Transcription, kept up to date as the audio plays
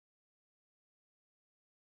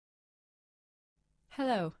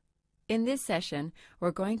Hello. In this session,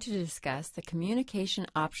 we're going to discuss the communication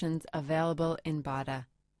options available in bada.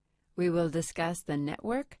 We will discuss the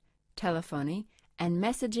network, telephony, and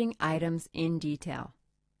messaging items in detail.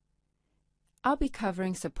 I'll be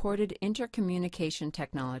covering supported intercommunication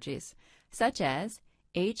technologies such as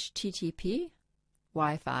HTTP,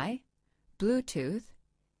 Wi-Fi, Bluetooth,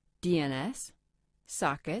 DNS,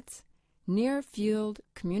 sockets, near-field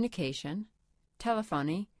communication,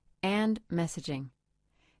 telephony, and messaging.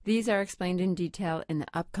 These are explained in detail in the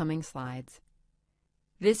upcoming slides.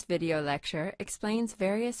 This video lecture explains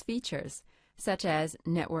various features, such as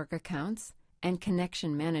network accounts and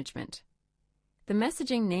connection management. The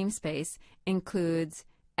messaging namespace includes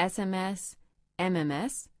SMS,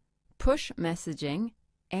 MMS, push messaging,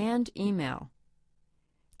 and email.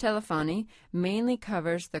 Telephony mainly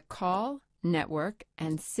covers the call, network,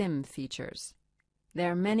 and SIM features. There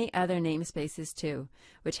are many other namespaces too,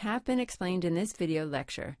 which have been explained in this video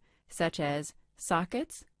lecture, such as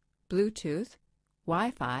sockets, Bluetooth,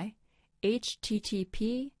 Wi-Fi,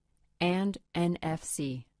 HTTP, and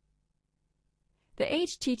NFC. The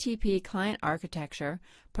HTTP client architecture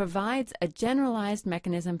provides a generalized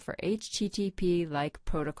mechanism for HTTP-like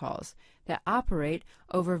protocols that operate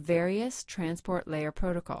over various transport layer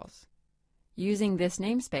protocols. Using this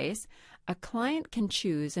namespace, a client can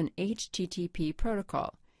choose an HTTP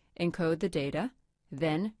protocol, encode the data,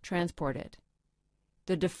 then transport it.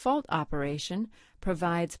 The default operation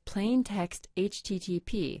provides plain text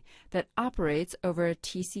HTTP that operates over a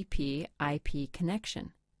TCP/IP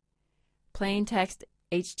connection. Plain text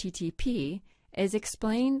HTTP is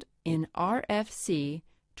explained in RFC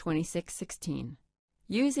 2616.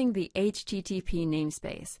 Using the HTTP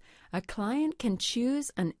namespace, a client can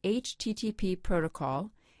choose an HTTP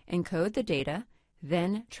protocol, encode the data,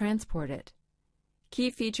 then transport it. Key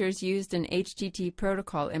features used in HTTP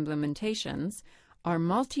protocol implementations are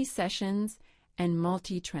multi-sessions and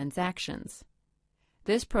multi-transactions.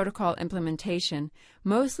 This protocol implementation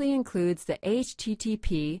mostly includes the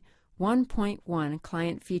HTTP 1.1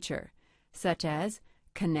 client feature, such as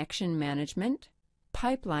connection management,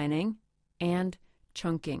 pipelining, and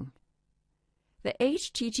chunking. The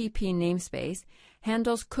HTTP namespace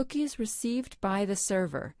handles cookies received by the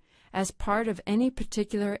server as part of any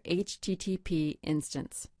particular HTTP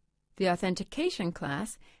instance. The authentication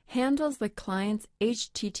class handles the client's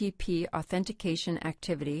HTTP authentication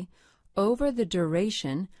activity over the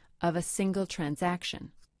duration of a single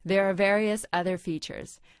transaction. There are various other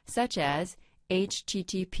features, such as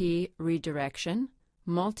HTTP redirection,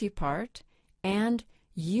 multipart, and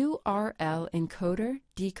URL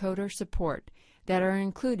encoder-decoder support that are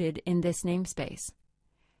included in this namespace.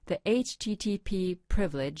 The HTTP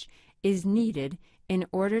privilege is needed in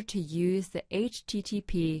order to use the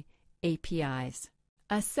HTTP APIs.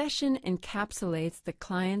 A session encapsulates the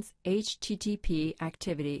client's HTTP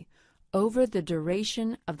activity over the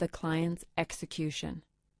duration of the client's execution.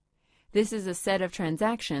 This is a set of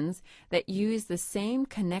transactions that use the same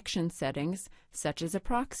connection settings, such as a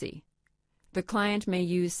proxy. The client may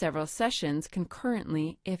use several sessions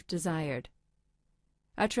concurrently if desired.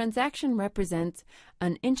 A transaction represents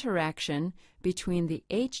an interaction between the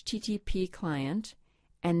HTTP client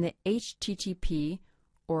and the HTTP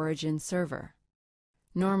origin server.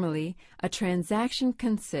 Normally, a transaction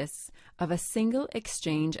consists of a single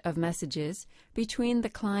exchange of messages between the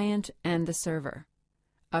client and the server.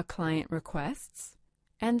 A client requests,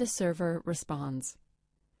 and the server responds.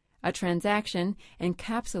 A transaction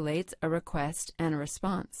encapsulates a request and a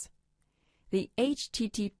response. The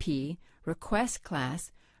HTTP request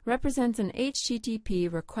class represents an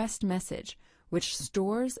HTTP request message which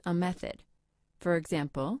stores a method, for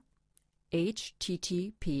example,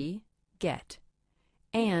 HTTP GET,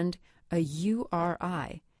 and a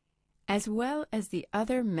URI, as well as the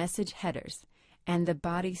other message headers and the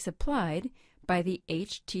body supplied by the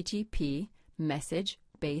HTTP message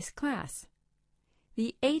base class.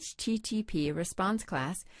 The HTTP response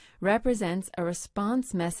class represents a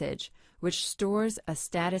response message which stores a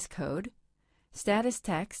status code, status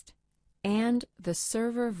text, and the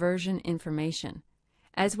server version information,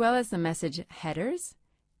 as well as the message headers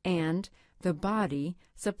and the body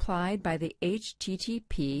supplied by the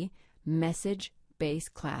HTTP message base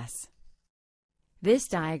class. This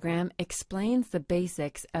diagram explains the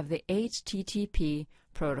basics of the HTTP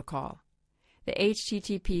protocol. The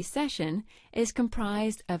HTTP session is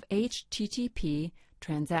comprised of HTTP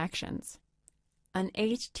transactions. An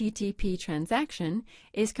HTTP transaction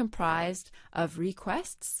is comprised of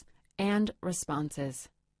requests and responses.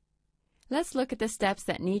 Let's look at the steps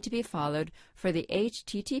that need to be followed for the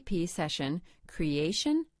HTTP session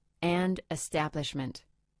creation and establishment.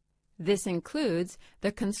 This includes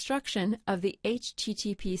the construction of the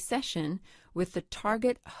HTTP session with the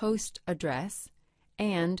target host address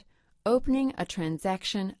and opening a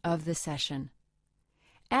transaction of the session.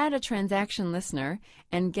 Add a transaction listener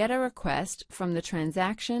and get a request from the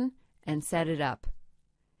transaction and set it up.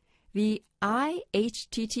 The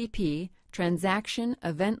iHTTP Transaction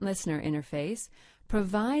Event Listener interface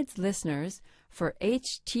provides listeners for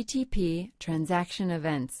HTTP transaction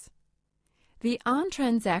events. The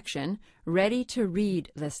OnTransaction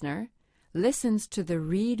Ready-to-Read listener listens to the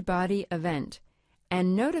read body event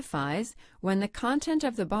and notifies when the content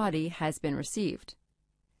of the body has been received.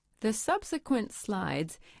 The subsequent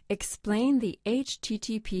slides explain the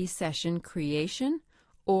HTTP session creation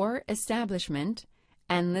or establishment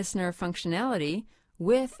and listener functionality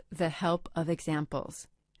with the help of examples.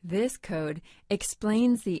 This code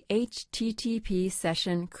explains the HTTP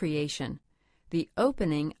session creation, the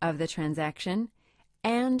opening of the transaction,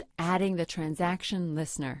 and adding the transaction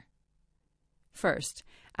listener. First,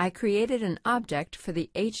 I created an object for the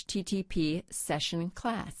HTTP session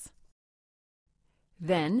class.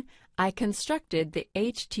 Then, I constructed the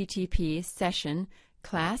HTTP session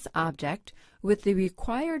class object with the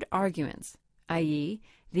required arguments, i.e.,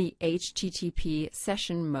 the HTTP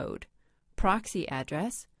session mode, proxy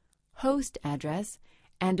address, host address,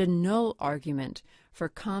 and a null argument for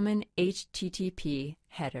common HTTP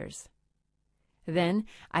headers. Then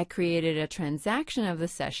I created a transaction of the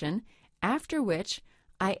session, after which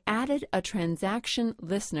I added a transaction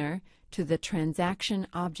listener to the transaction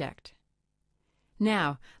object.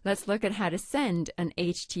 Now, let's look at how to send an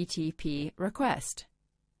HTTP request.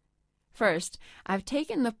 First, I've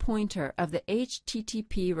taken the pointer of the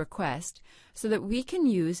HTTP request so that we can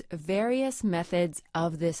use various methods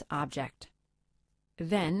of this object.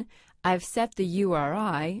 Then, I've set the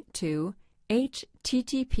URI to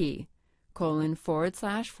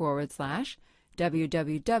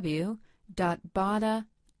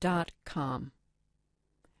http://www.bada.com.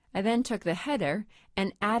 I then took the header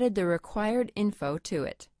and added the required info to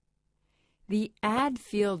it. The add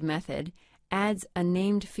field method adds a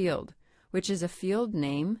named field, which is a field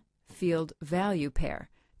name field value pair,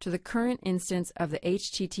 to the current instance of the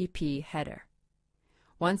HTTP header.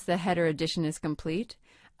 Once the header addition is complete,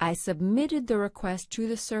 I submitted the request to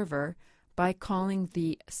the server by calling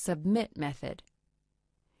the submit method.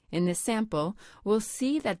 In this sample, we'll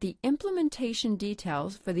see that the implementation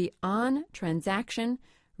details for the OnTransaction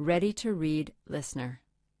Ready-to-Read listener.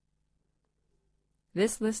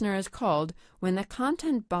 This listener is called when the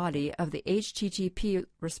content body of the HTTP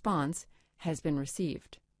response has been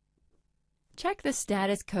received. Check the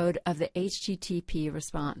status code of the HTTP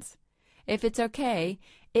response. If it's OK,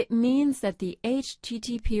 it means that the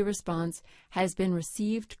HTTP response has been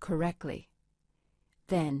received correctly.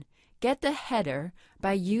 Then, get the header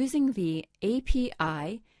by using the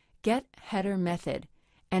API getHeader method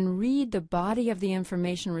and read the body of the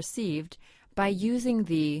information received by using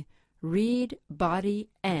the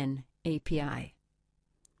readBodyN API.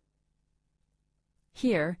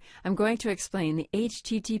 Here, I'm going to explain the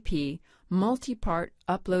HTTP multi-part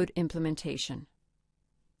upload implementation.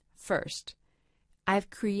 First,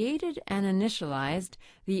 I've created and initialized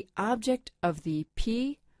the object of the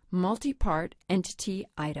P multi-part entity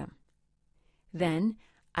item. Then,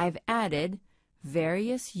 I've added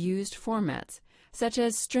various used formats, such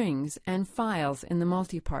as strings and files in the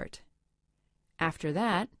multi-part. After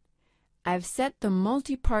that, I've set the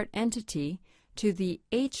multi-part entity to the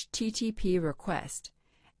HTTP request,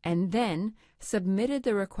 and then submitted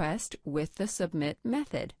the request with the submit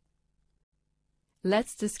method.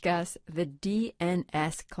 Let's discuss the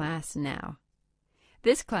DNS class now.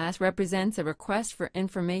 This class represents a request for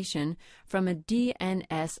information from a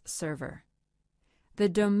DNS server. The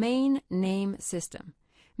domain name system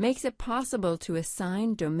makes it possible to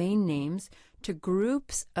assign domain names to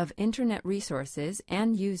groups of Internet resources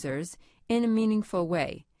and users in a meaningful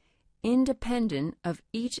way, independent of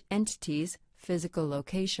each entity's physical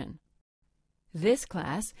location. This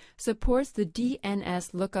class supports the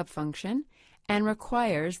DNS lookup function and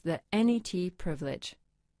requires the NET privilege.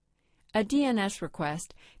 A DNS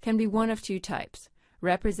request can be one of two types,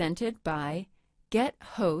 represented by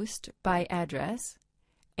getHostByAddress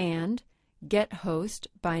and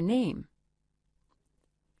getHostByName.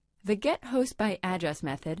 The getHostByAddress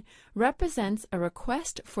method represents a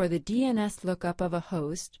request for the DNS lookup of a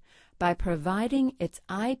host by providing its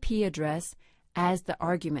IP address as the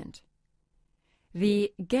argument.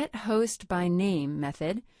 The getHostByName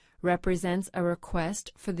method represents a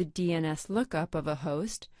request for the DNS lookup of a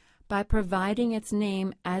host by providing its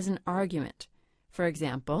name as an argument, for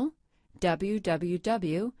example,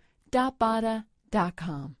 www.bada.com.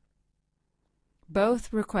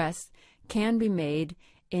 Both requests can be made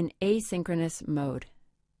in asynchronous mode.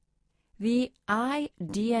 The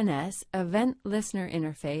iDNS Event Listener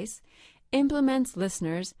interface implements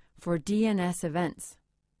listeners for DNS events.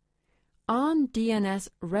 OnDNS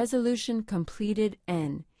Resolution Completed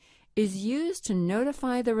N is used to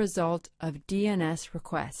notify the result of DNS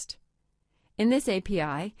request. In this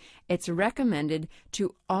API, it's recommended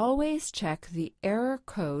to always check the error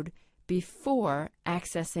code before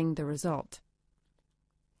accessing the result.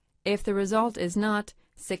 If the result is not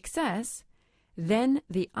success, then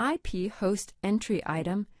the IP host entry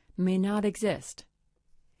item may not exist.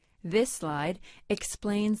 This slide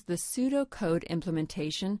explains the pseudocode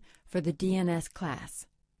implementation for the DNS class.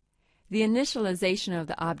 The initialization of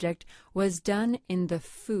the object was done in the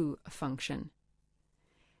foo function.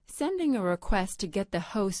 Sending a request to get the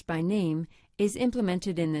host by name is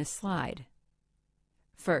implemented in this slide.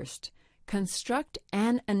 First, construct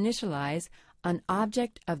and initialize an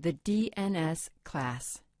object of the DNS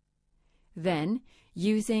class. Then,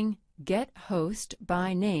 using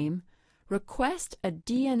getHostByName, request a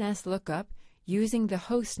DNS lookup using the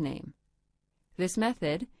host name. This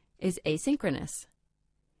method is asynchronous.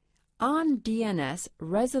 OnDNS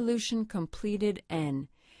Resolution Completed N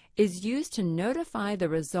is used to notify the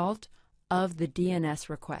result of the DNS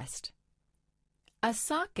request. A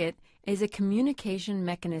socket is a communication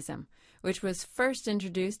mechanism which was first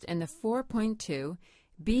introduced in the 4.2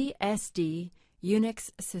 BSD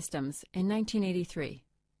Unix systems in 1983.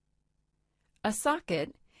 A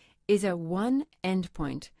socket is a one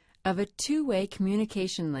endpoint of a two-way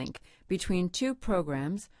communication link between two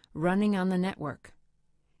programs running on the network.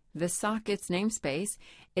 The socket's namespace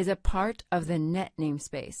is a part of the net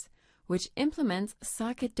namespace, which implements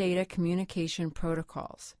socket data communication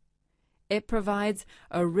protocols. It provides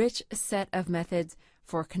a rich set of methods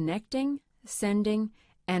for connecting, sending,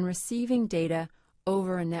 and receiving data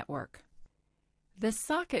over a network. The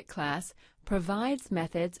socket class provides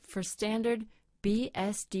methods for standard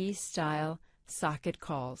BSD-style socket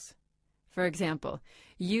calls. For example,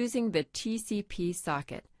 using the TCP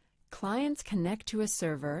socket, clients connect to a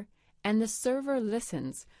server, and the server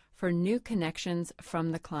listens for new connections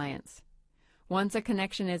from the clients. Once a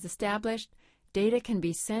connection is established, data can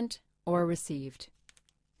be sent or received.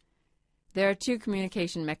 There are two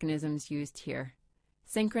communication mechanisms used here: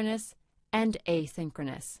 synchronous and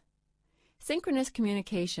asynchronous. Synchronous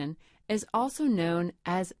communication is also known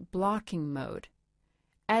as blocking mode.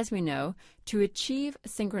 As we know, to achieve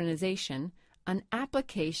synchronization, an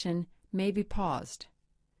application may be paused.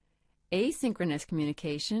 Asynchronous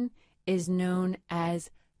communication is known as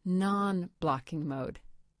non-blocking mode.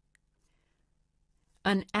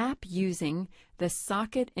 An app using the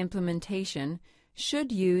socket implementation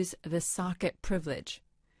should use the socket privilege.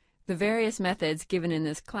 The various methods given in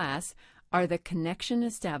this class are the connection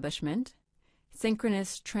establishment,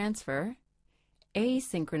 synchronous transfer,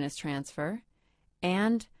 asynchronous transfer,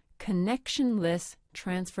 and connectionless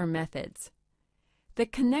transfer methods. The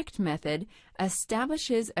connect method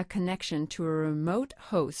establishes a connection to a remote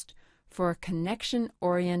host for a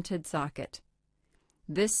connection-oriented socket.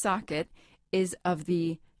 This socket is of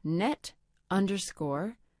the net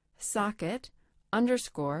underscore socket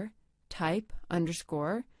underscore type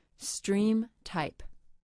underscore stream type.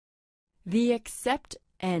 The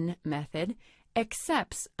acceptN method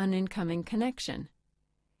accepts an incoming connection.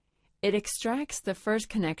 It extracts the first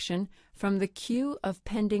connection from the queue of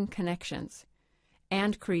pending connections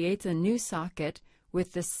and creates a new socket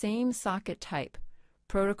with the same socket type,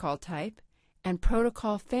 and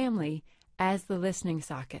protocol family as the listening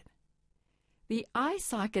socket. The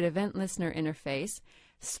iSocket Event Listener interface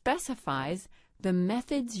specifies the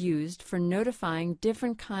methods used for notifying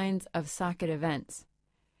different kinds of socket events.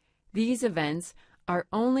 These events are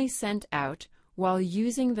only sent out while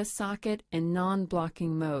using the socket in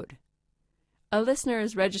non-blocking mode. A listener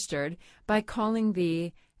is registered by calling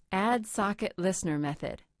the addSocketListener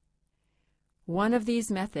method. One of these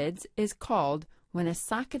methods is called when a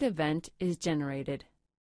socket event is generated.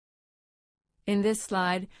 In this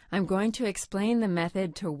slide, I'm going to explain the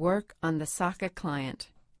method to work on the socket client.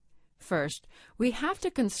 First, we have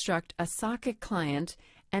to construct a socket client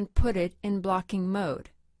and put it in blocking mode.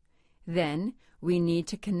 Then, we need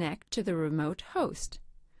to connect to the remote host.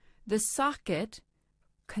 The socket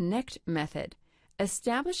connect method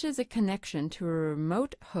establishes a connection to a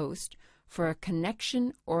remote host for a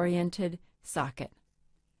connection-oriented socket.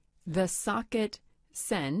 The socket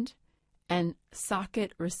send and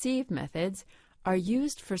socket receive methods are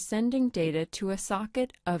used for sending data to a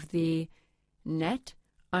socket of the net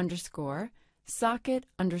underscore socket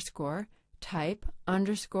underscore type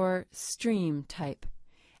underscore stream type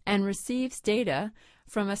and receives data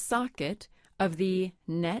from a socket of the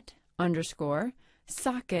net underscore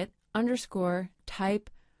socket underscore type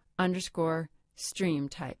underscore stream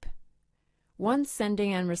type. Once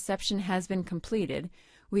sending and reception has been completed,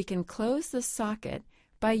 we can close the socket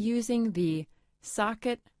by using the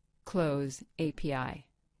socket close API.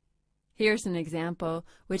 Here's an example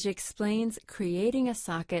which explains creating a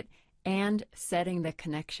socket and setting the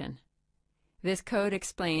connection. This code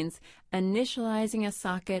explains initializing a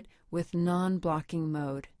socket with non-blocking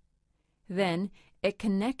mode. Then it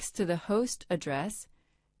connects to the host address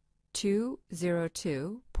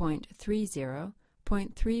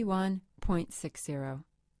 202.30.31.60.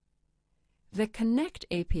 The Connect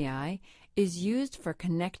API is used for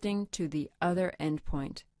connecting to the other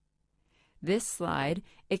endpoint. This slide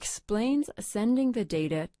explains sending the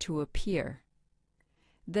data to a peer.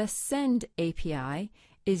 The Send API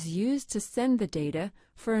is used to send the data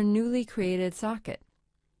for a newly created socket.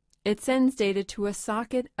 It sends data to a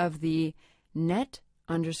socket of the net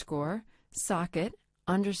underscore socket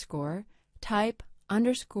underscore type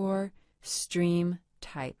underscore stream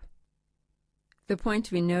type. The point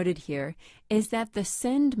to be noted here is that the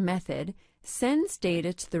send method sends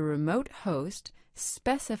data to the remote host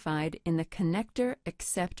specified in the connector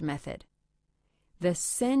accept method. The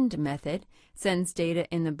send method sends data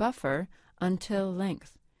in the buffer until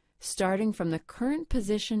length, starting from the current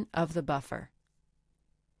position of the buffer.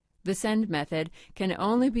 The send method can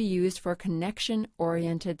only be used for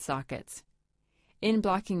connection-oriented sockets. In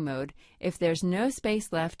blocking mode, if there's no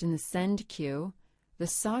space left in the send queue, the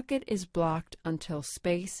socket is blocked until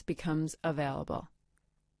space becomes available.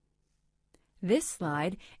 This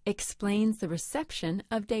slide explains the reception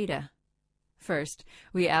of data. First,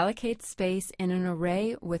 we allocate space in an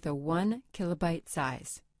array with a 1 kilobyte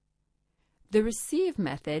size. The receive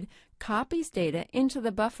method copies data into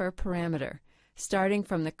the buffer parameter, starting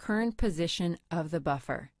from the current position of the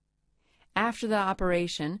buffer. After the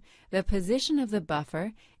operation, the position of the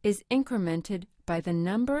buffer is incremented by the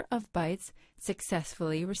number of bytes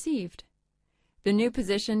successfully received. The new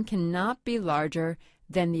position cannot be larger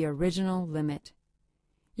than the original limit.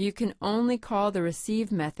 You can only call the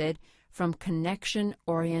receive method from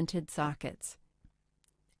connection-oriented sockets.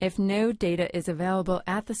 If no data is available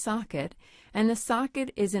at the socket and the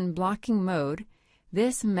socket is in blocking mode,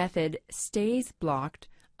 this method stays blocked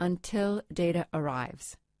until data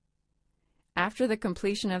arrives. After the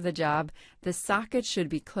completion of the job, the socket should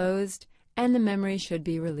be closed and the memory should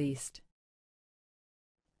be released.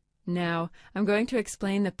 Now, I'm going to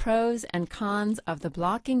explain the pros and cons of the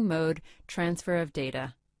blocking mode transfer of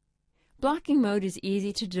data. Blocking mode is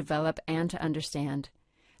easy to develop and to understand.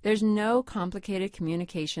 There's no complicated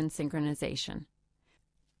communication synchronization.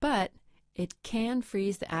 But it can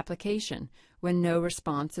freeze the application when no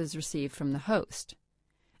response is received from the host.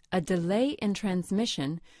 A delay in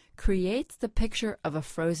transmission creates the picture of a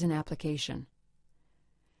frozen application.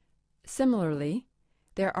 Similarly,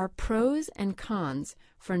 there are pros and cons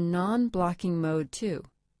for non-blocking mode too.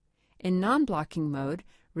 In non-blocking mode,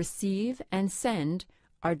 receive and send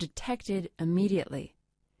are detected immediately.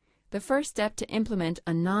 The first step to implement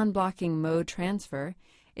a non-blocking mode transfer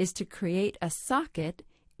is to create a socket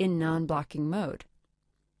in non-blocking mode.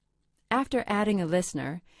 After adding a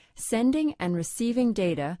listener, sending and receiving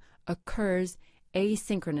data occurs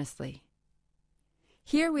asynchronously.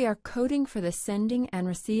 Here we are coding for the sending and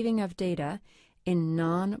receiving of data in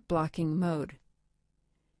non-blocking mode.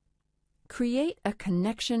 Create a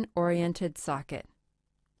connection-oriented socket.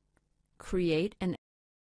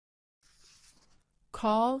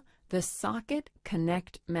 Call the socket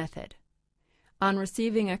connect method. On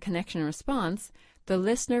receiving a connection response, the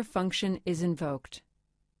listener function is invoked.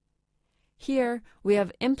 Here we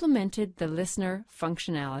have implemented the listener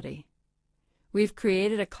functionality. We've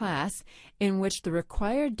created a class in which the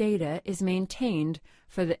required data is maintained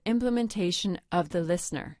for the implementation of the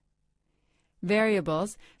listener.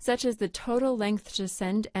 Variables such as the total length to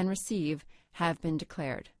send and receive have been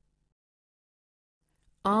declared.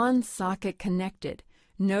 OnSocketConnected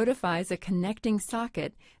notifies a connecting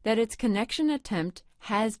socket that its connection attempt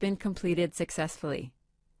has been completed successfully.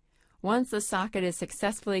 Once the socket is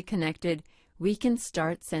successfully connected, we can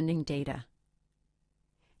start sending data.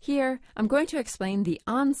 Here, I'm going to explain the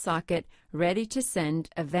OnSocket Ready to Send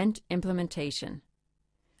event implementation.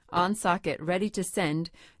 OnSocket Ready to Send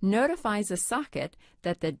notifies a socket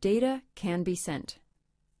that the data can be sent.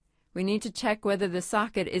 We need to check whether the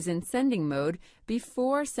socket is in sending mode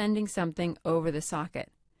before sending something over the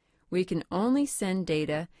socket. We can only send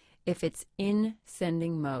data if it's in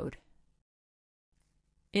sending mode.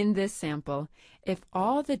 In this sample, if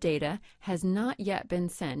all the data has not yet been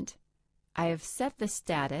sent, I have set the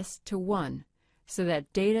status to 1 so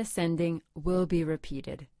that data sending will be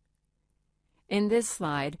repeated. In this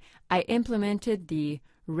slide, I implemented the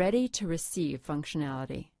Ready to Receive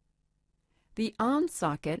functionality. The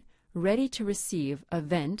on-socket Ready to Receive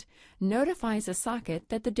event notifies a socket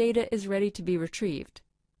that the data is ready to be retrieved.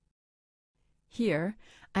 Here,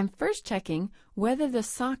 I'm first checking whether the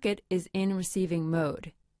socket is in receiving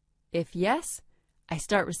mode. If yes, I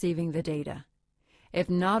start receiving the data. If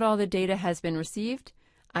not all the data has been received,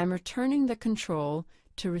 I'm returning the control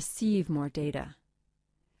to receive more data.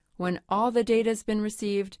 When all the data has been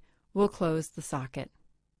received, we'll close the socket.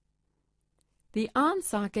 The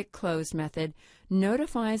on-socket closed method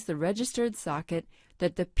notifies the registered socket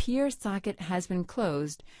that the peer socket has been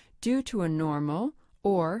closed due to a normal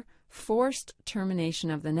or forced termination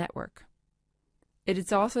of the network. It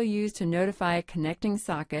is also used to notify a connecting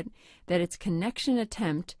socket that its connection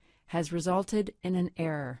attempt has resulted in an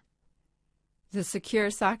error. The Secure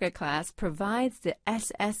Socket class provides the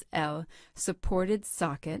SSL supported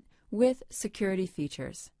socket with security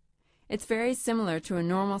features. It's very similar to a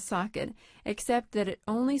normal socket, except that it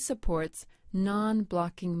only supports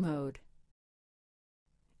non-blocking mode.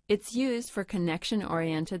 It's used for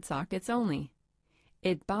connection-oriented sockets only.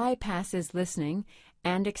 It bypasses listening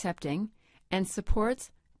and accepting and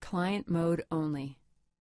supports client mode only.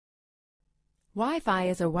 Wi-Fi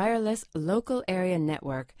is a wireless local area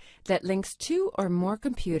network that links two or more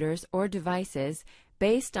computers or devices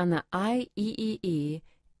based on the IEEE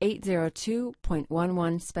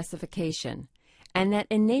 802.11 specification, and that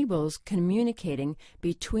enables communicating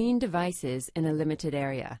between devices in a limited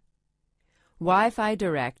area. Wi-Fi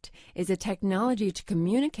Direct is a technology to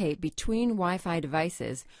communicate between Wi-Fi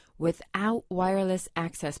devices without wireless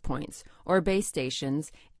access points or base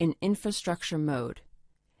stations in infrastructure mode.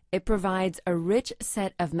 It provides a rich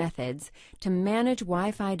set of methods to manage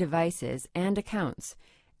Wi-Fi devices and accounts,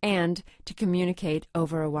 and to communicate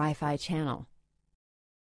over a Wi-Fi channel.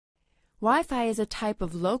 Wi-Fi is a type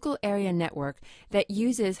of local area network that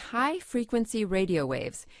uses high-frequency radio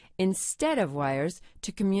waves instead of wires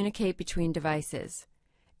to communicate between devices.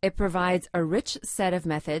 It provides a rich set of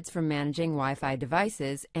methods for managing Wi-Fi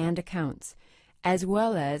devices and accounts, as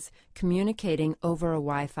well as communicating over a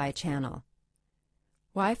Wi-Fi channel.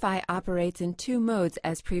 Wi-Fi operates in two modes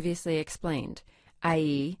as previously explained,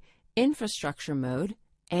 i.e., infrastructure mode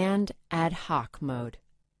and ad hoc mode.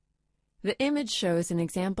 The image shows an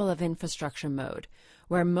example of infrastructure mode,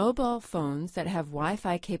 where mobile phones that have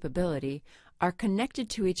Wi-Fi capability are connected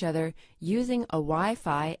to each other using a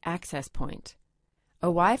Wi-Fi access point. A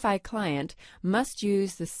Wi-Fi client must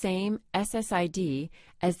use the same SSID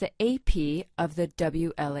as the AP of the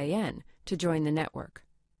WLAN to join the network.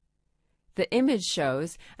 The image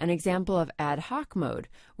shows an example of ad hoc mode,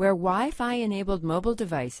 where Wi-Fi enabled mobile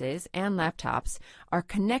devices and laptops are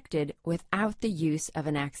connected without the use of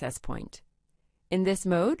an access point. In this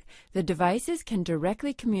mode, the devices can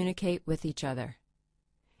directly communicate with each other.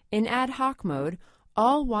 In ad hoc mode,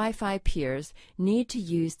 all Wi-Fi peers need to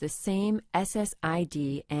use the same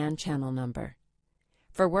SSID and channel number.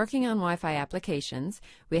 For working on Wi-Fi applications,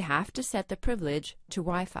 we have to set the privilege to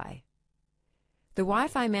Wi-Fi. The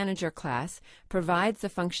Wi-Fi Manager class provides the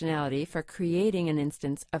functionality for creating an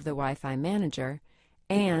instance of the Wi-Fi Manager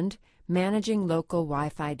and managing local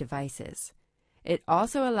Wi-Fi devices. It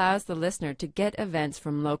also allows the listener to get events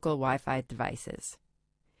from local Wi-Fi devices.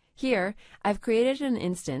 Here, I've created an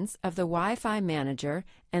instance of the Wi-Fi Manager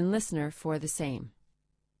and listener for the same.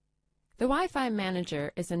 The Wi-Fi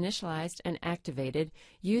Manager is initialized and activated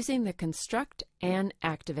using the construct and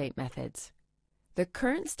activate methods. The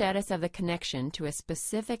current status of the connection to a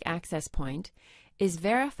specific access point is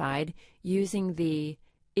verified using the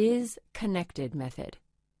isConnected method.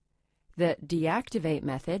 The deactivate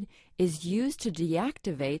method is used to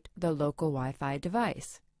deactivate the local Wi-Fi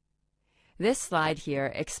device. This slide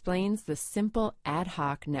here explains the simple ad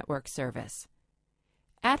hoc network service.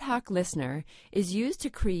 Ad hoc listener is used to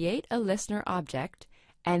create a listener object,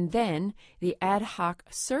 and then the ad hoc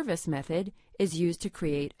service method is used to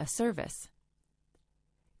create a service.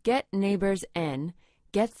 getNeighborsN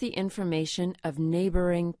gets the information of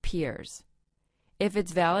neighboring peers. If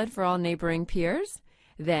it's valid for all neighboring peers,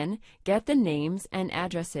 then get the names and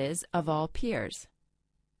addresses of all peers.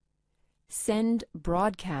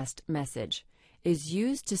 SendBroadcast message is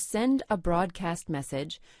used to send a broadcast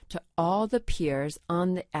message to all the peers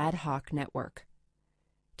on the ad hoc network.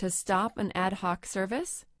 To stop an ad hoc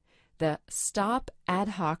service, the Stop Ad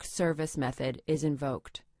Hoc Service method is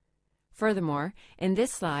invoked. Furthermore, in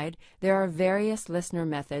this slide, there are various listener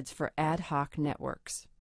methods for ad hoc networks.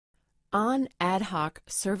 On ad hoc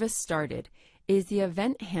service started is the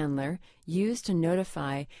event handler used to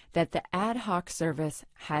notify that the ad hoc service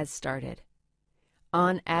has started.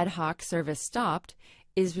 On ad hoc service stopped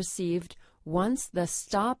is received once the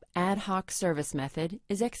stop ad hoc service method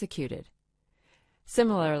is executed.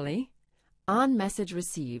 Similarly, on message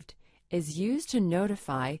received is used to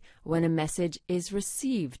notify when a message is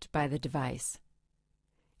received by the device.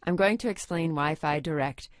 I'm going to explain Wi-Fi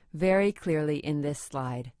Direct very clearly in this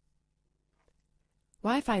slide.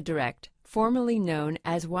 Wi-Fi Direct, formerly known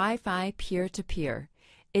as Wi-Fi Peer-to-Peer,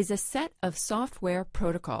 is a set of software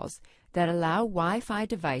protocols that allow Wi-Fi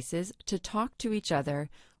devices to talk to each other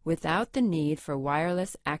without the need for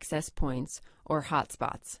wireless access points or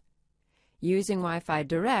hotspots. Using Wi-Fi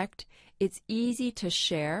Direct, it's easy to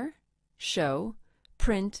share, show,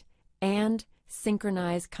 print, and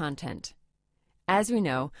synchronize content. As we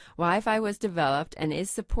know, Wi-Fi was developed and is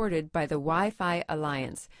supported by the Wi-Fi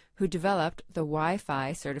Alliance, who developed the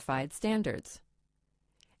Wi-Fi certified standards.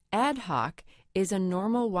 Ad hoc is a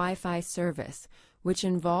normal Wi-Fi service which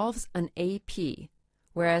involves an AP,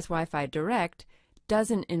 whereas Wi-Fi Direct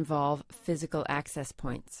doesn't involve physical access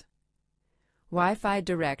points. Wi-Fi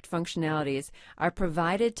Direct functionalities are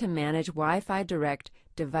provided to manage Wi-Fi Direct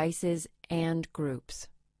devices and groups.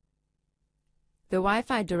 The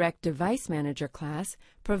Wi-Fi Direct Device Manager class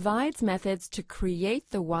provides methods to create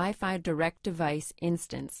the Wi-Fi Direct device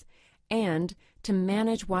instance and to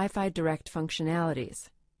manage Wi-Fi Direct functionalities.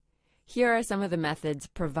 Here are some of the methods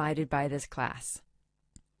provided by this class.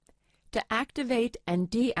 To activate and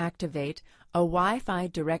deactivate a Wi-Fi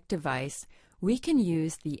Direct device, we can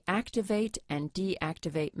use the activate and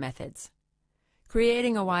deactivate methods.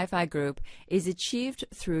 Creating a Wi-Fi group is achieved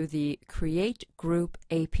through the Create Group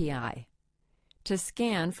API. To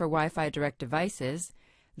scan for Wi-Fi Direct devices,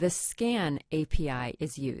 the Scan API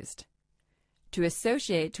is used. To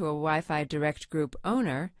associate to a Wi-Fi Direct group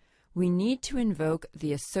owner, we need to invoke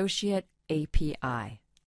the Associate API.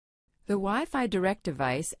 The Wi-Fi Direct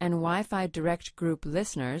device and Wi-Fi Direct group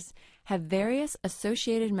listeners have various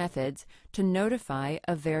associated methods to notify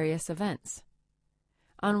of various events.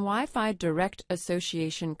 On Wi-Fi Direct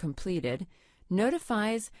association completed,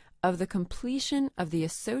 notifies of the completion of the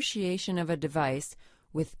association of a device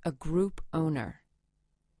with a group owner.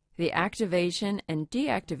 The activation and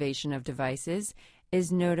deactivation of devices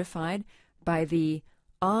is notified by the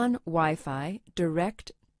On Wi-Fi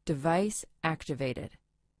Direct Device Activated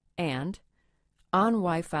and On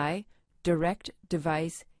Wi-Fi Direct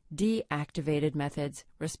Device Deactivated methods,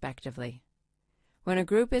 respectively. When a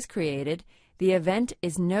group is created, the event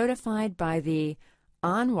is notified by the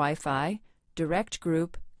On Wi-Fi Direct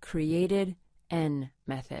Group Created N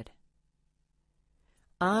method.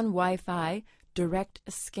 On Wi-Fi Direct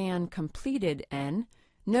Scan Completed N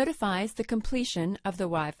notifies the completion of the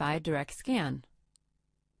Wi-Fi Direct Scan.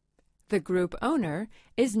 The group owner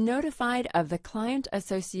is notified of the client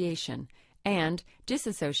association and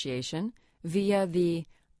disassociation via the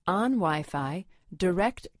On Wi-Fi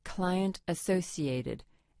Direct Client Associated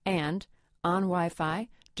and On Wi-Fi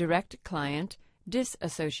Direct Client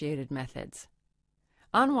Disassociated methods.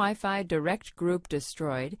 On Wi-Fi Direct Group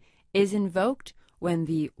Destroyed is invoked when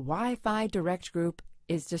the Wi-Fi Direct Group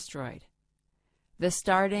is destroyed. The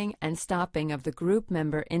starting and stopping of the group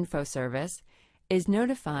member info service is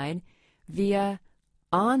notified via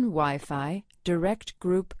On Wi-Fi Direct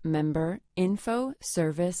Group Member Info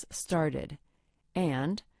Service Started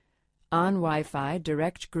and On Wi-Fi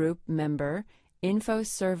Direct Group Member Info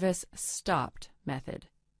Service Stopped method.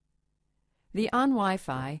 The On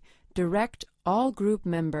Wi-Fi Direct All Group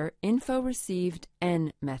Member Info Received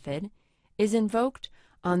N method is invoked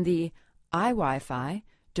on the iWi-Fi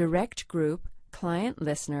Direct Group Client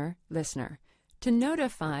Listener to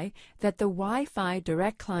notify that the Wi-Fi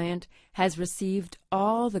Direct Client has received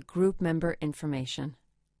all the group member information.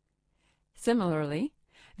 Similarly,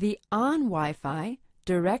 the On Wi-Fi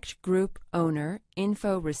Direct Group Owner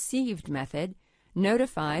Info Received method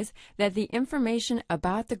notifies that the information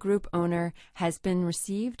about the group owner has been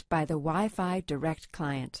received by the Wi-Fi Direct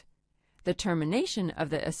Client. The termination of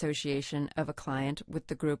the association of a client with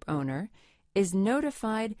the group owner is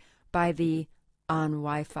notified by the On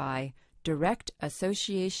Wi-Fi Direct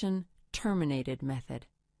Association Terminated method.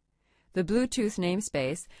 The Bluetooth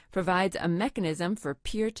namespace provides a mechanism for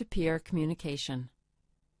peer-to-peer communication.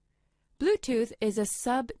 Bluetooth is a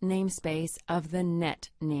sub-namespace of the NET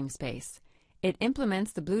namespace. It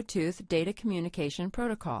implements the Bluetooth data communication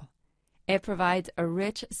protocol. It provides a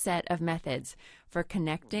rich set of methods for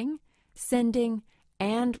connecting, sending,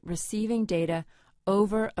 and receiving data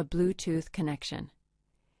over a Bluetooth connection.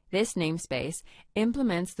 This namespace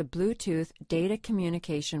implements the Bluetooth data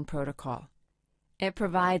communication protocol. It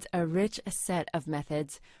provides a rich set of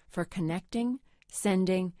methods for connecting,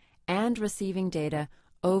 sending, and receiving data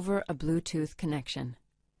over a Bluetooth connection.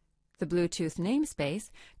 The Bluetooth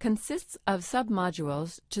namespace consists of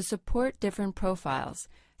submodules to support different profiles,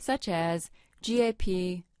 such as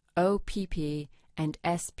GAP, OPP, and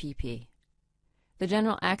SPP. The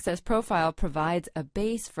General Access Profile provides a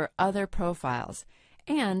base for other profiles,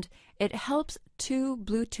 and it helps two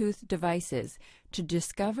Bluetooth devices to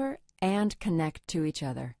discover and connect to each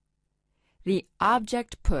other. The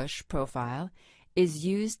Object Push profile is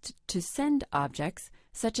used to send objects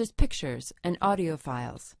such as pictures and audio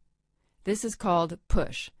files. This is called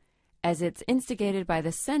push, as it's instigated by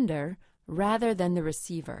the sender rather than the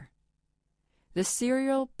receiver. The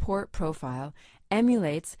serial port profile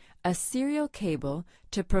emulates a serial cable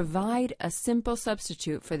to provide a simple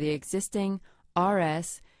substitute for the existing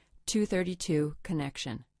RS-232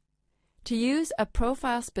 connection. To use a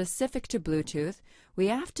profile specific to Bluetooth, we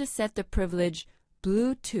have to set the privilege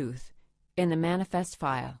Bluetooth in the manifest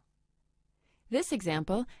file. This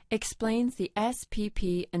example explains the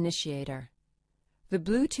SPP initiator. The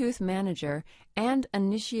Bluetooth manager and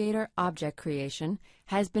initiator object creation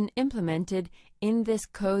has been implemented in this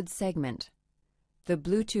code segment. The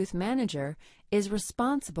Bluetooth manager is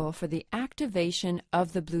responsible for the activation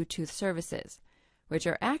of the Bluetooth services, which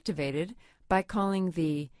are activated by calling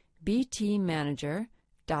the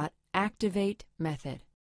btmanager.activate method.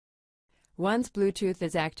 Once Bluetooth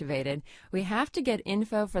is activated, we have to get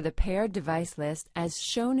info for the paired device list as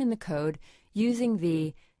shown in the code using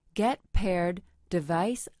the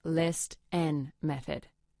getPairedDeviceListN method.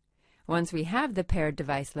 Once we have the paired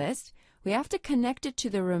device list, we have to connect it to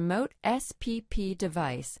the remote SPP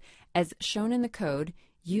device as shown in the code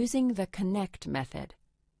using the connect method.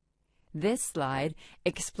 This slide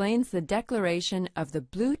explains the declaration of the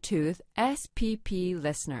Bluetooth SPP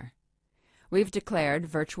listener. We've declared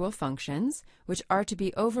virtual functions, which are to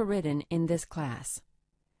be overridden in this class.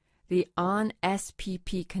 The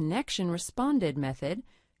onSPPConnectionResponded method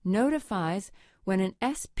notifies when an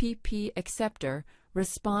SPP acceptor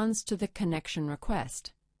responds to the connection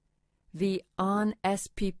request. The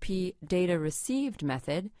onSPPDataReceived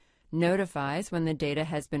method notifies when the data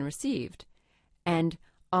has been received, and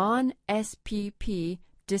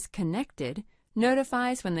onSPPDisconnected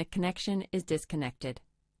notifies when the connection is disconnected.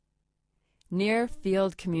 Near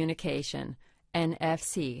Field Communication,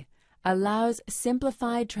 NFC, allows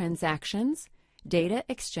simplified transactions, data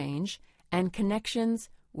exchange, and connections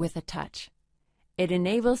with a touch. It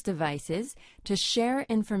enables devices to share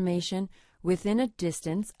information within a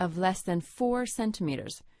distance of less than 4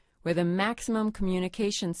 centimeters, with a maximum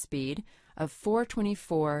communication speed of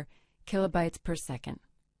 424 kilobytes per second.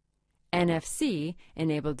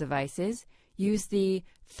 NFC-enabled devices use the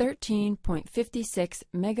 13.56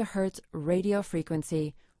 MHz radio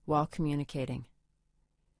frequency while communicating.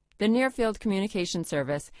 The Near-Field Communication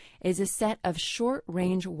Service is a set of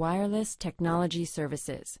short-range wireless technology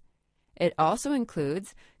services. It also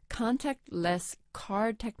includes contactless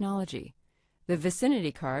card technology, the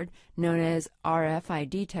vicinity card known as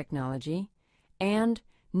RFID technology, and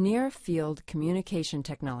near-field communication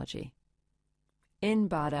technology. In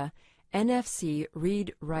bada, NFC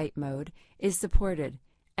read-write mode is supported,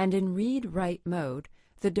 and in read-write mode,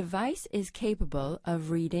 the device is capable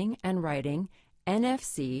of reading and writing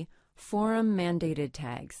NFC forum-mandated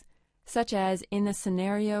tags, such as in the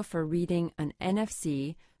scenario for reading an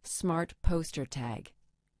NFC smart poster tag.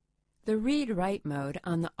 The read-write mode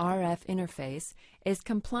on the RF interface is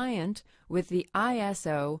compliant with the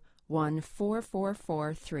ISO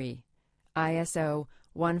 14443, ISO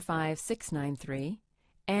 15693,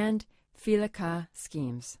 and FILACA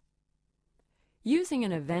schemes. Using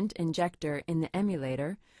an event injector in the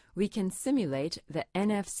emulator, we can simulate the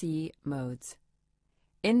NFC modes.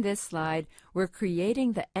 In this slide, we're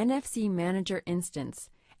creating the NFC Manager instance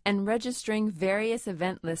and registering various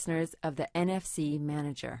event listeners of the NFC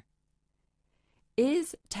Manager.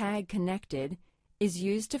 Is tag connected is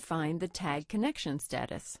used to find the tag connection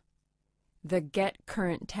status. The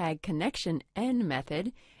getCurrentTagConnectionN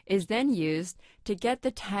method is then used to get the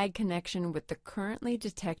tag connection with the currently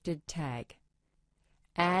detected tag.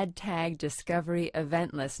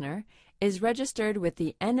 addTagDiscoveryEventListener is registered with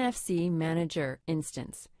the NFC Manager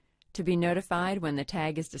instance to be notified when the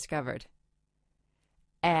tag is discovered.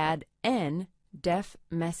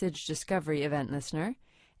 addNDefMessageDiscoveryEventListener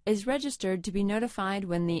is registered to be notified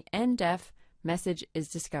when the NDEF message is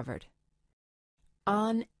discovered.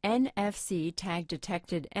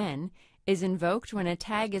 onNFCTagDetectedN is invoked when a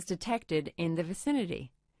tag is detected in the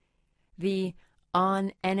vicinity. The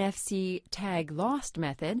onNFCTagLost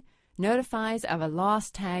method notifies of a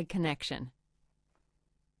lost tag connection.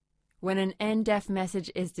 When an NDEF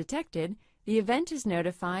message is detected, the event is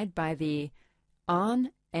notified by the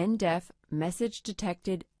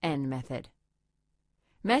onNDEF-message-detected-N method.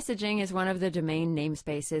 Messaging is one of the domain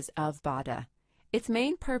namespaces of bada. Its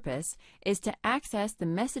main purpose is to access the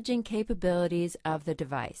messaging capabilities of the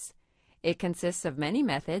device. It consists of many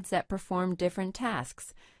methods that perform different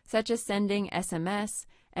tasks, such as sending SMS,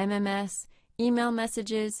 MMS, email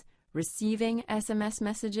messages, receiving SMS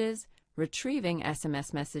messages, retrieving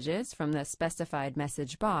SMS messages from the specified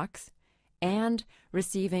message box, and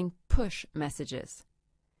receiving push messages.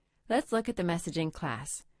 Let's look at the messaging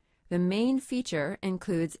class. The main feature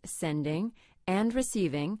includes sending and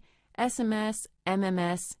receiving SMS,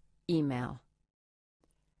 MMS, email.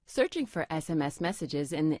 Searching for SMS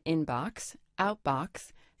messages in the inbox,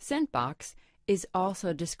 outbox, sent box is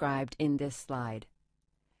also described in this slide.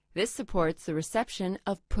 This supports the reception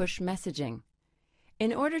of push messaging.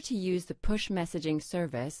 In order to use the push messaging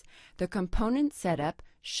service, the component setup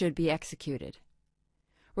should be executed.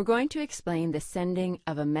 We're going to explain the sending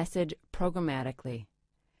of a message programmatically.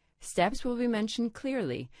 Steps will be mentioned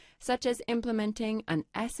clearly, such as implementing an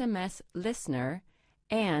SMS listener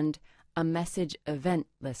and a message event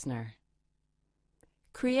listener.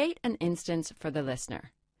 Create an instance for the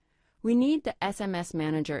listener. We need the SMS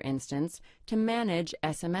Manager instance to manage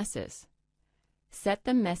SMSs. Set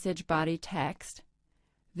the message body text,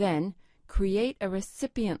 then create a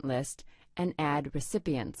recipient list and add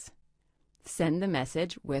recipients. Send the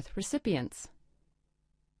message with recipients.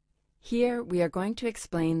 Here we are going to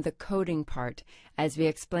explain the coding part as we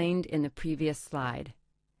explained in the previous slide.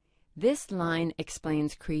 This line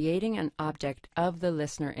explains creating an object of the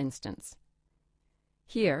listener instance.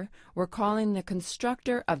 Here we're calling the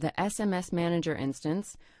constructor of the SMS Manager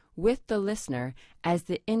instance with the listener as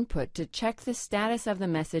the input to check the status of the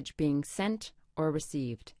message being sent or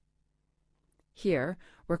received. Here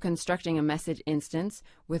we're constructing a message instance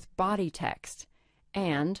with body text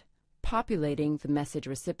and populating the message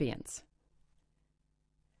recipients.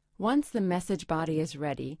 Once the message body is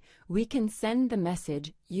ready, we can send the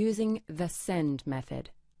message using the send method.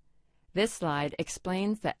 This slide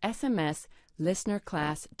explains the SMS listener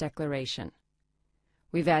class declaration.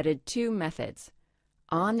 We've added two methods,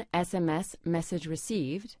 on SMS message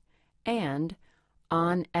received and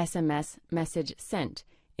on SMS message sent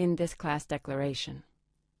in this class declaration.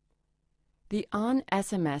 The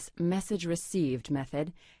onSMS message received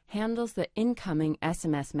method handles the incoming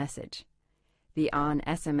SMS message. The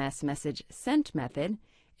onSMS message sent method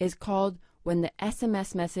is called when the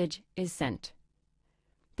SMS message is sent.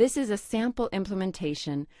 This is a sample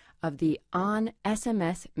implementation of the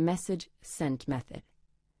onSMS message sent method.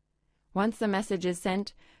 Once the message is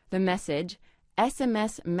sent, the message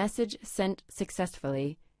SMS message sent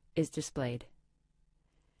successfully is displayed.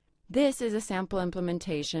 This is a sample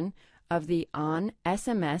implementation of the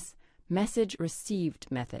onSMS message received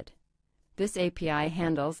method. This API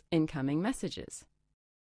handles incoming messages.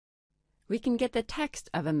 We can get the text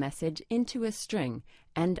of a message into a string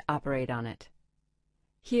and operate on it.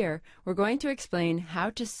 Here, we're going to explain how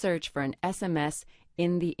to search for an SMS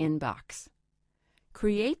in the inbox.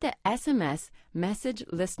 Create the SMS message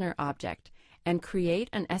listener object and create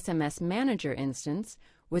an SMS Manager instance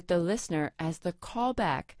with the listener as the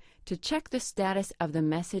callback to check the status of the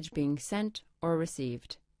message being sent or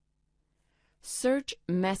received. Search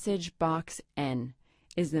message box N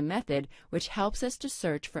is the method which helps us to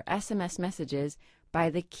search for SMS messages by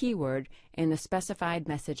the keyword in the specified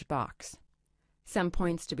message box. Some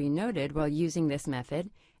points to be noted while using this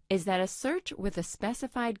method is that a search with a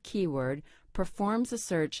specified keyword performs a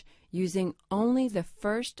search using only the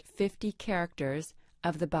first 50 characters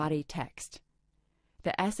of the body text.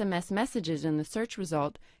 The SMS messages in the search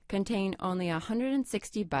result contain only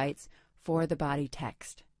 160 bytes for the body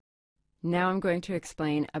text. Now I'm going to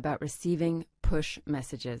explain about receiving push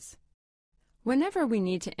messages. Whenever we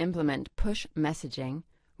need to implement push messaging,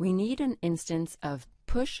 we need an instance of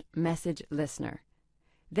push message listener.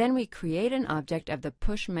 Then we create an object of the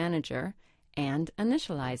push manager and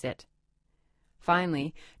initialize it.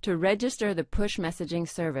 Finally, to register the push messaging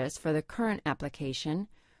service for the current application,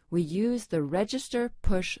 we use the register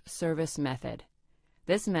push service method.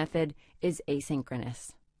 This method is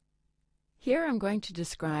asynchronous. Here I'm going to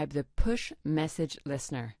describe the push message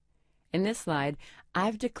listener. In this slide,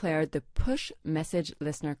 I've declared the push message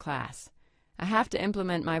listener class. I have to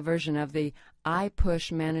implement my version of the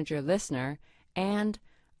iPush manager listener and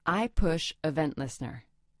iPush event listener.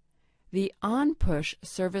 The onPush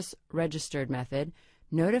service registered method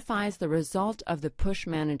notifies the result of the push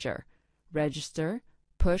manager, register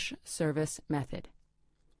push service method.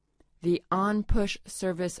 The onPush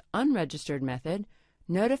service unregistered method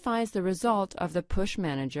notifies the result of the push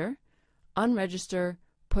manager, unregister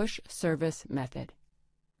push service method.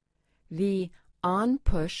 The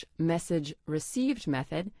onPush message received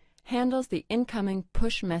method handles the incoming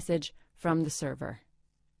push message from the server.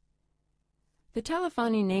 The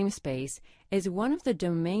telephony namespace is one of the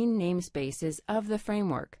domain namespaces of the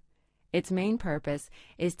framework. Its main purpose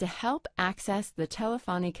is to help access the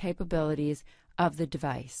telephony capabilities of the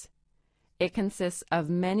device. It consists of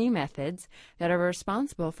many methods that are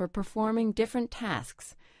responsible for performing different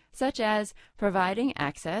tasks, such as providing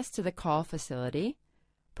access to the call facility,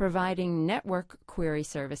 providing network query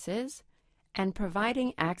services, and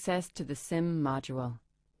providing access to the SIM module.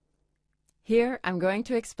 Here I'm going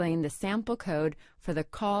to explain the sample code for the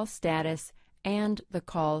call status and the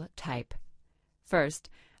call type. First,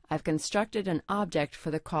 I've constructed an object for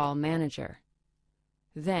the call manager.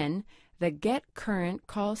 Then, the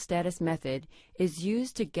getCurrentCallStatus method is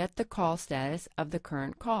used to get the call status of the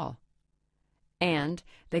current call. And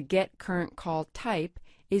the getCurrentCallType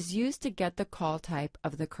is used to get the call type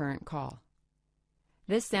of the current call.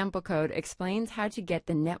 This sample code explains how to get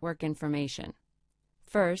the network information.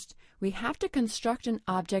 First, we have to construct an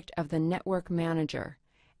object of the network manager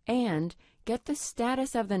and get the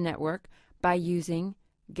status of the network by using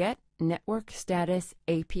getNetworkStatus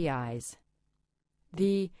APIs.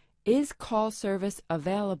 The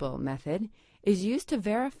isCallServiceAvailable method is used to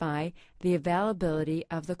verify the availability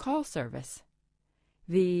of the call service.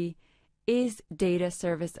 The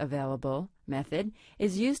isDataServiceAvailable method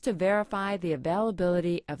is used to verify the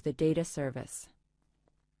availability of the data service.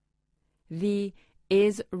 The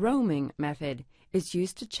isRoaming method is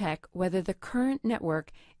used to check whether the current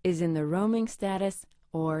network is in the roaming status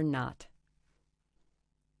or not.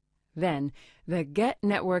 Then, the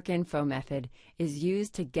getNetworkInfo method is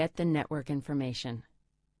used to get the network information.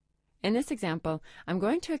 In this example, I'm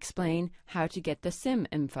going to explain how to get the SIM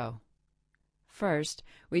info. First,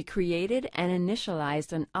 we created and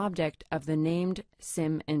initialized an object of the named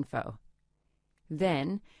SIM info.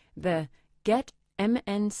 Then, the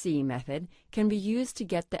getMNC method can be used to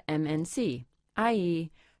get the MNC,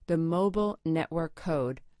 i.e., the mobile network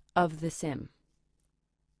code of the SIM.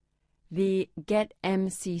 The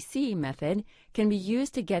getMCC method can be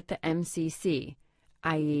used to get the MCC,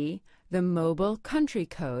 i.e., the mobile country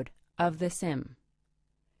code of the SIM.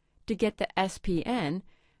 To get the SPN,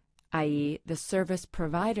 i.e., the service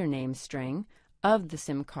provider name string of the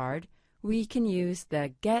SIM card, we can use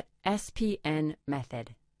the getSPN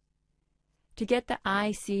method. To get the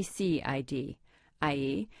ICC ID,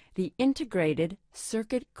 i.e., the integrated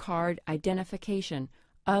circuit card identification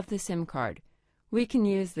of the SIM card, we can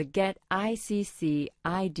use the getICC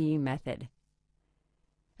ID method.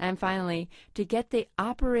 And finally, to get the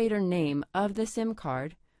operator name of the SIM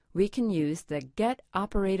card, we can use the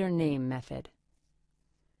getOperatorName method.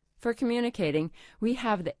 For communicating, we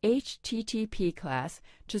have the HTTP class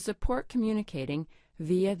to support communicating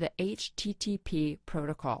via the HTTP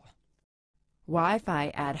protocol.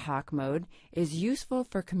 Wi-Fi ad hoc mode is useful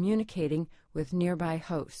for communicating with nearby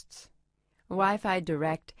hosts. Wi-Fi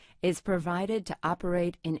Direct is provided to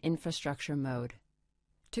operate in infrastructure mode.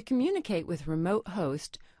 To communicate with remote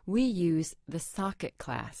host, we use the Socket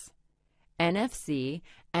class. NFC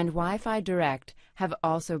and Wi-Fi Direct have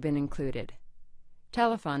also been included.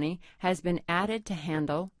 Telephony has been added to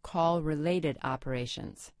handle call-related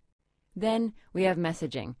operations. Then we have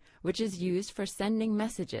messaging, which is used for sending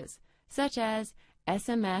messages, such as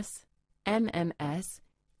SMS, MMS,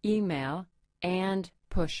 email, and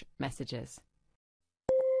push messages.